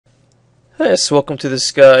Yes, welcome to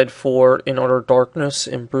this guide for In Utter Darkness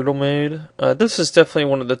in Brutal Mode. This is definitely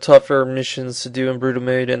one of the tougher missions to do in Brutal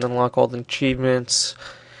Mode and unlock all the achievements,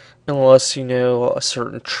 unless you know a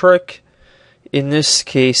certain trick. In this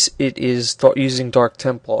case, it is using Dark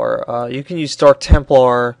Templar. You can use Dark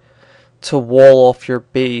Templar to wall off your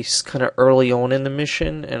base kind of early on in the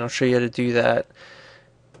mission, and I'll show you how to do that.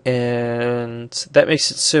 And that makes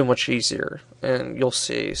it so much easier, and you'll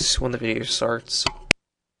see when the video starts.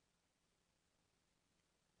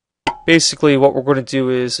 Basically, what we're going to do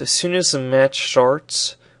is, as soon as the match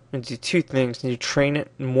starts, we're going to do two things. We need to train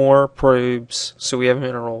it more probes, so we have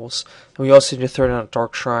minerals. And we also need to throw down a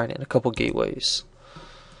dark shrine and a couple gateways.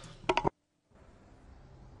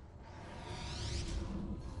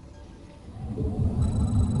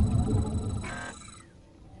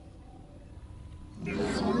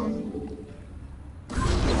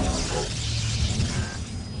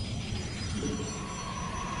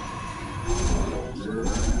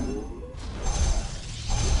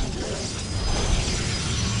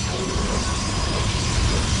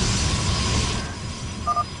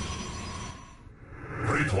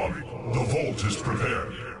 The vault is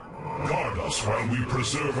prepared. Guard us while we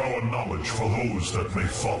preserve our knowledge for those that may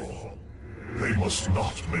follow. They must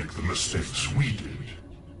not make the mistakes we did.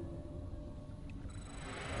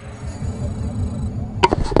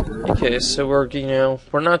 Okay, so we're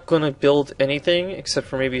not going to build anything except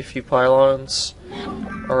for maybe a few pylons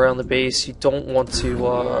around the base. You don't want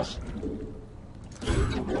to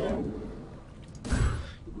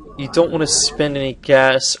spend any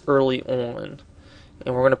gas early on.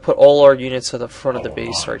 And we're going to put all our units at the front of the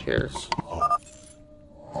base right here.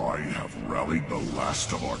 I have rallied the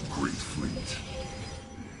last of our great fleet.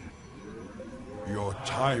 Your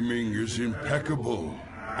timing is impeccable,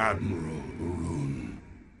 Admiral Urun.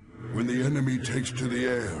 When the enemy takes to the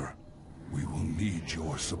air, we will need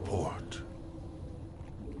your support.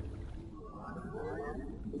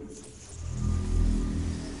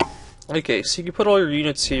 Okay, so you can put all your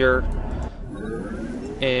units here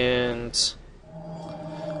and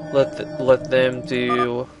let them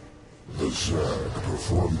do. The Zerg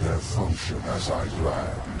performed their function as I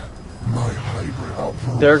planned. My hybrid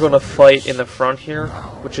operation. They're gonna fight in the front here,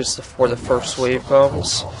 which is before the first wave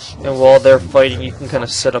comes. And while they're fighting, you can kind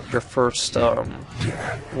of set up your first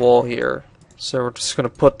wall here. So we're just gonna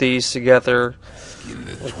put these together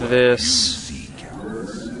like this.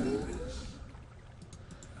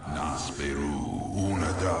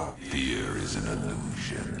 Fear is an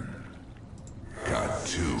illusion.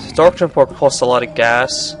 Dark Templar costs a lot of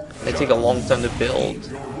gas. They take a long time to build.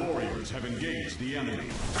 Your warriors have engaged the enemy.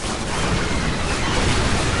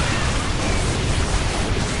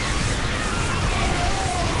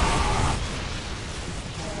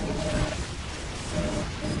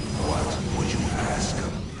 What would you ask?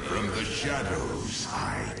 From the shadows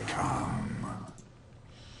I come.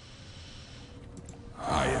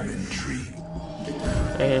 I am intrigued.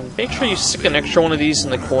 And make sure you stick an extra one of these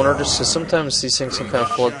in the corner, just so sometimes these things can kind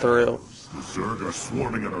of flood through. The Zerg are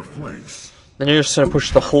swarming at our flanks. Then you're just going to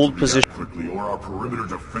push the hold position. Quickly, or our perimeter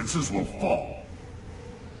defenses will fall.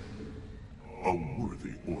 A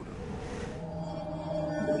worthy order.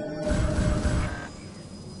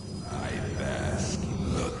 I bask.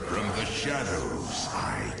 Look from the shadows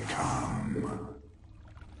I come.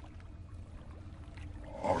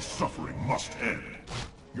 Our suffering must end.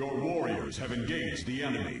 Your warriors have engaged the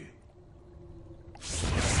enemy.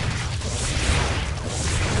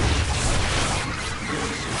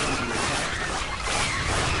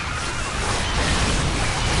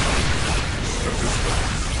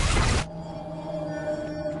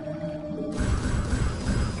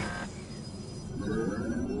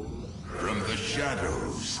 From the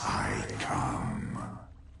shadows I come.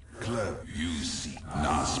 Clever. You see.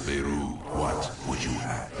 Nasperu. What would you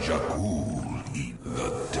have? Jakul. Eat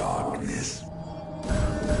the darkness.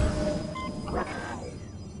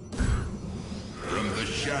 From the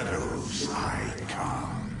shadows I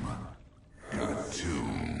come.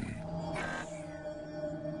 Khartoum.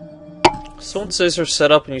 So once those are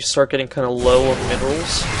set up and you start getting kind of low on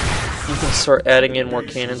minerals, you can start adding in more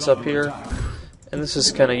cannons up here. And this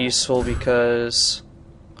is kind of useful because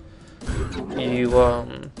you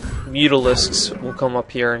mutalisks will come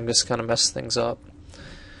up here and just kind of mess things up.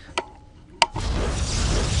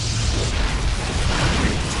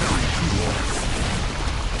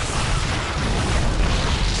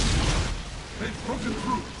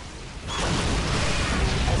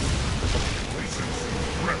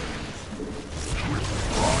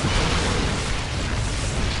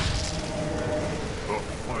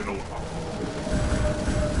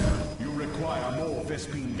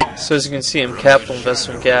 So as you can see, I'm capital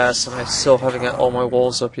investment gas, and I still haven't got all my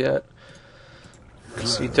walls up yet.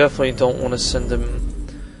 So you definitely don't want to send them.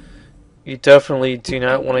 You definitely do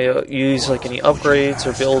not want to use like any upgrades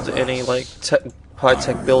or build any like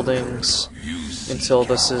high-tech buildings until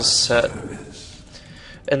this is set.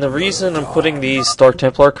 And the reason I'm putting these Dark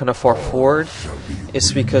Templar kind of far forward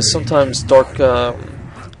is because sometimes Dark. Trying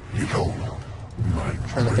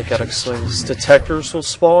to think how to explain this. Detectors will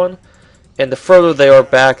spawn, and the further they are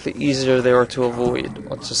back, the easier they are to avoid.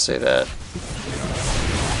 Let's just say that.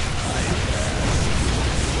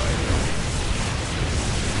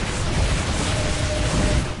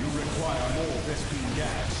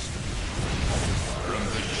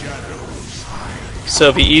 So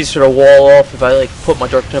it'd be easier to wall off if I like put my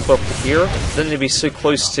Dark Temple up to here. Then it'd be so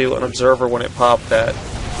close to an observer when it popped that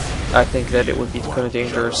I think that it would be kind of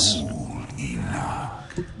dangerous.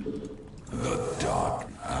 The dark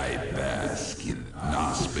I bask in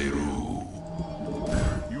Nasperu.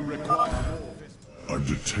 I'm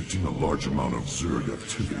detecting a large amount of Zerg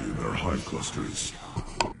activity in their hive clusters.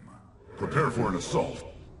 Prepare for an assault.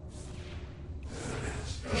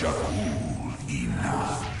 Jakul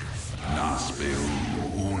Ina. Nasperu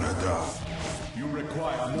Unada. You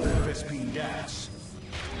require more Vespine gas.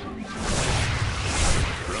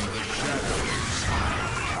 From the shadows I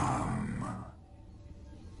come.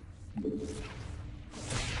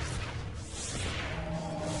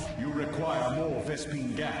 You require more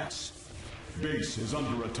Vespine gas. Base is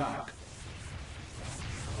under attack.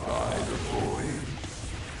 By the void.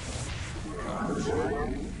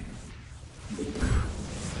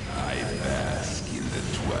 I bask in the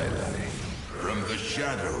twilight. From the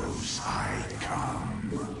shadows I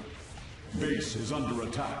come. Base is under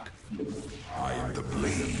attack. I am the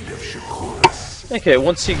blade of Shakuras. Okay,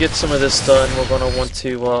 once you get some of this done, we're going to want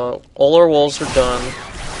to, all our walls are done.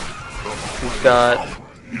 We've got,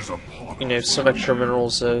 you know, some extra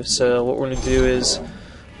minerals though, so what we're going to do is,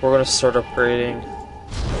 we're going to start upgrading.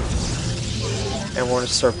 And we're going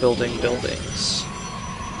to start building buildings.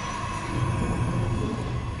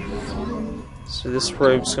 So this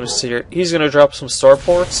probe's going to stay here. He's going to drop some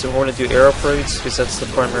starports, and we're going to do air upgrades, because that's the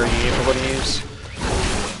primary unit we're going to use.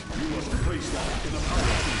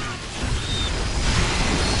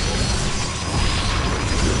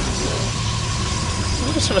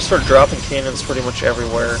 I'm just going to start dropping cannons pretty much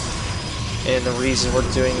everywhere. And the reason we're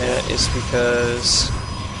doing that is because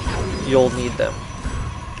you'll need them.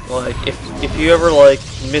 Like, if you ever, like,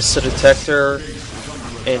 miss a detector,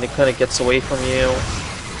 and it kind of gets away from you,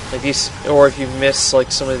 like these, or if you miss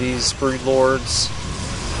like some of these brood lords,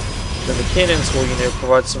 then the cannons will, you know,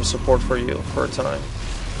 provide some support for you for a time.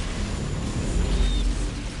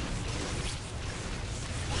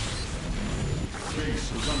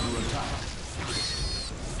 Base is under attack.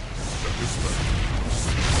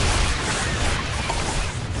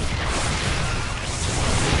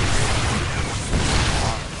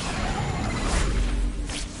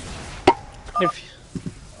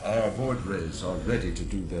 Our void rays are ready to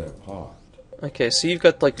do their part. Okay, so you've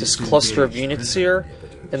got like this cluster of units here,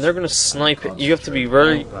 and they're going to snipe it. You have to be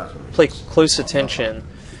very, pay close attention.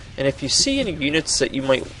 And if you see any units that you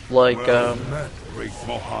might like,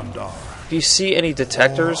 if you see any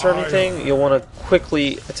detectors or anything, you'll want to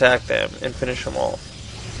quickly attack them and finish them off.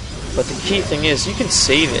 But the key thing is, you can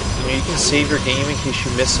save it. You know, you can save your game in case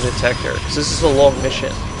you miss a detector, because this is a long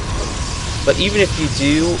mission. But even if you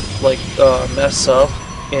do like mess up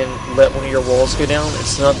and let one of your walls go down,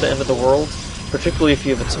 it's not the end of the world, particularly if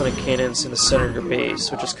you have a ton of cannons in the center of your base,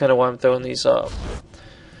 which is kind of why I'm throwing these up.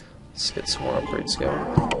 Let's get some more upgrades going.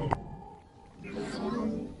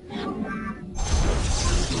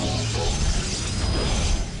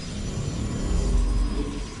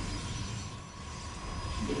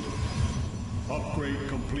 Upgrade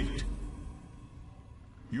complete.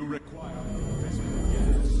 You require Vespine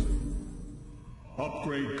gas.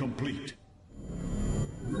 Upgrade complete.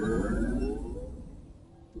 Base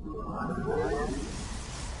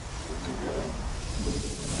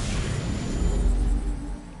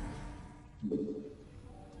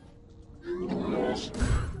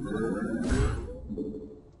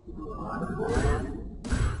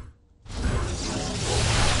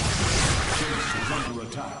is under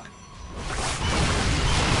attack.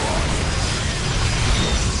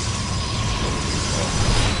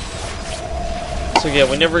 So yeah,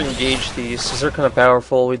 we never engage these because they're kind of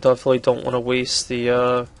powerful. We definitely don't want to waste the,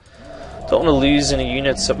 don't want to lose any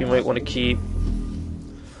units that we might want to keep.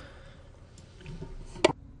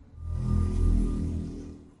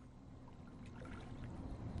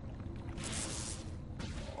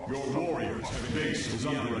 Your warriors base is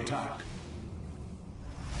under attack.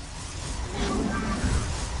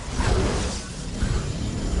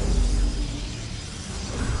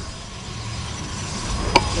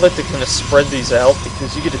 like to kind of spread these out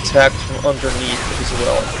because you get attacked from underneath as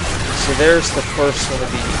well. So there's the first one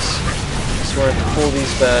of these. So we're going to pull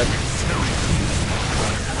these back.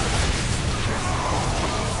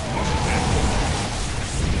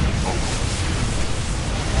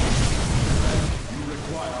 You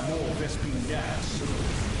require more Vespene gas.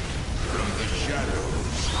 From the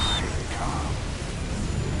shadows I come.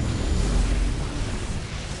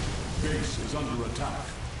 Base is under attack.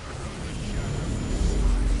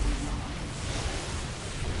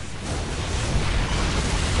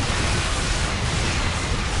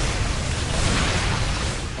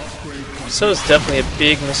 So it's definitely a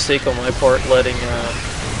big mistake on my part letting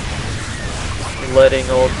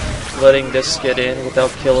this get in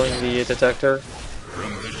without killing the detector.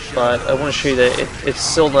 But I want to show you that it's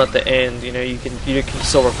still not the end. You know, you can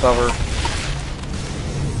still recover.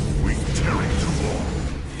 We tear it to war.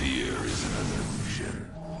 Fear is an illusion.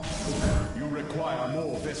 You require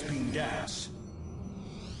more Vespene gas.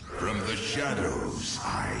 From the shadows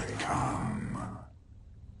I come.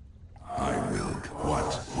 I will.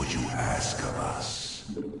 What would you ask of us?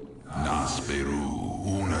 Nasperu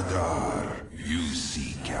Unadar, you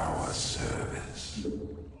seek our service.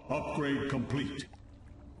 Upgrade complete.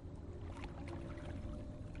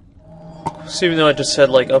 So even though I just said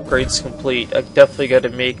like upgrades complete, I definitely got to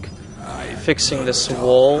make fixing this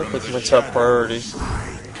wall like my top priority.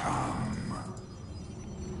 I come.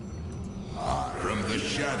 From the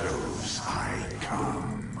shadows I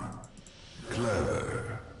come.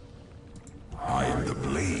 Clever. I am the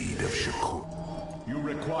blade of Shakur. You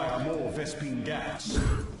require more Vespene gas.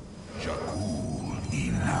 Shakul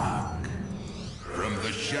Inak. From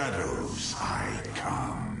the shadows I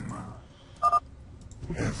come.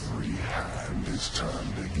 Every hand is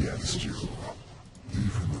turned against you.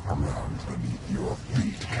 Even the ground beneath your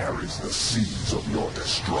feet carries the seeds of your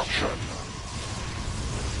destruction.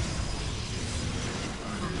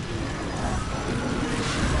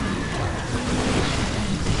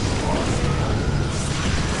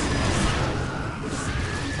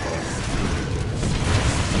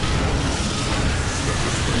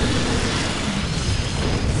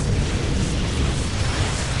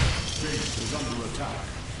 Base is under attack.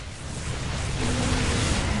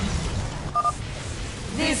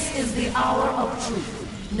 This is the hour of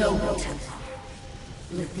truth, noble Templar.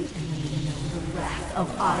 Let the enemy know the wrath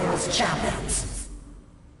of Ire's champions.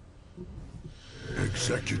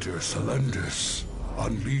 Executor Celendis,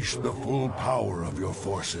 unleash the full power of your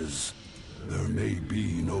forces. There may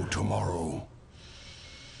be no tomorrow.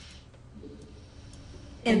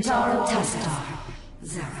 Intaro Tastar,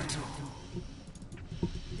 Zeratul.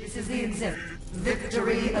 This is the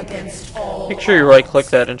victory against all. Make sure you right click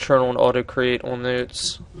that internal and auto create on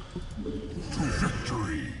notes. To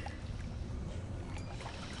victory!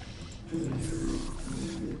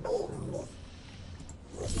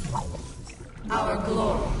 Our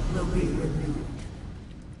glory will be renewed.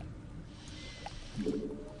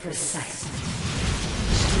 Precisely.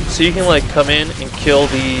 So you can like come in and kill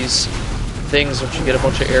these things once you get a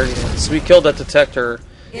bunch of air units. So we killed that detector,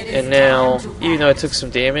 and now, even though I took some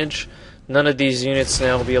damage, none of these units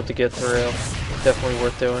now will be able to get through. Definitely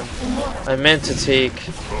worth doing. I meant to take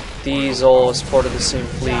these all as part of the same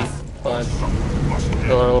fleet, but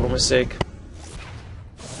a little mistake.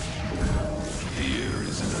 Fear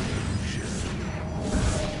is an illusion.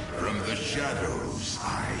 From the shadows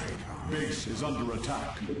I come. Base is under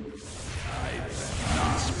attack.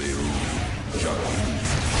 Nasperu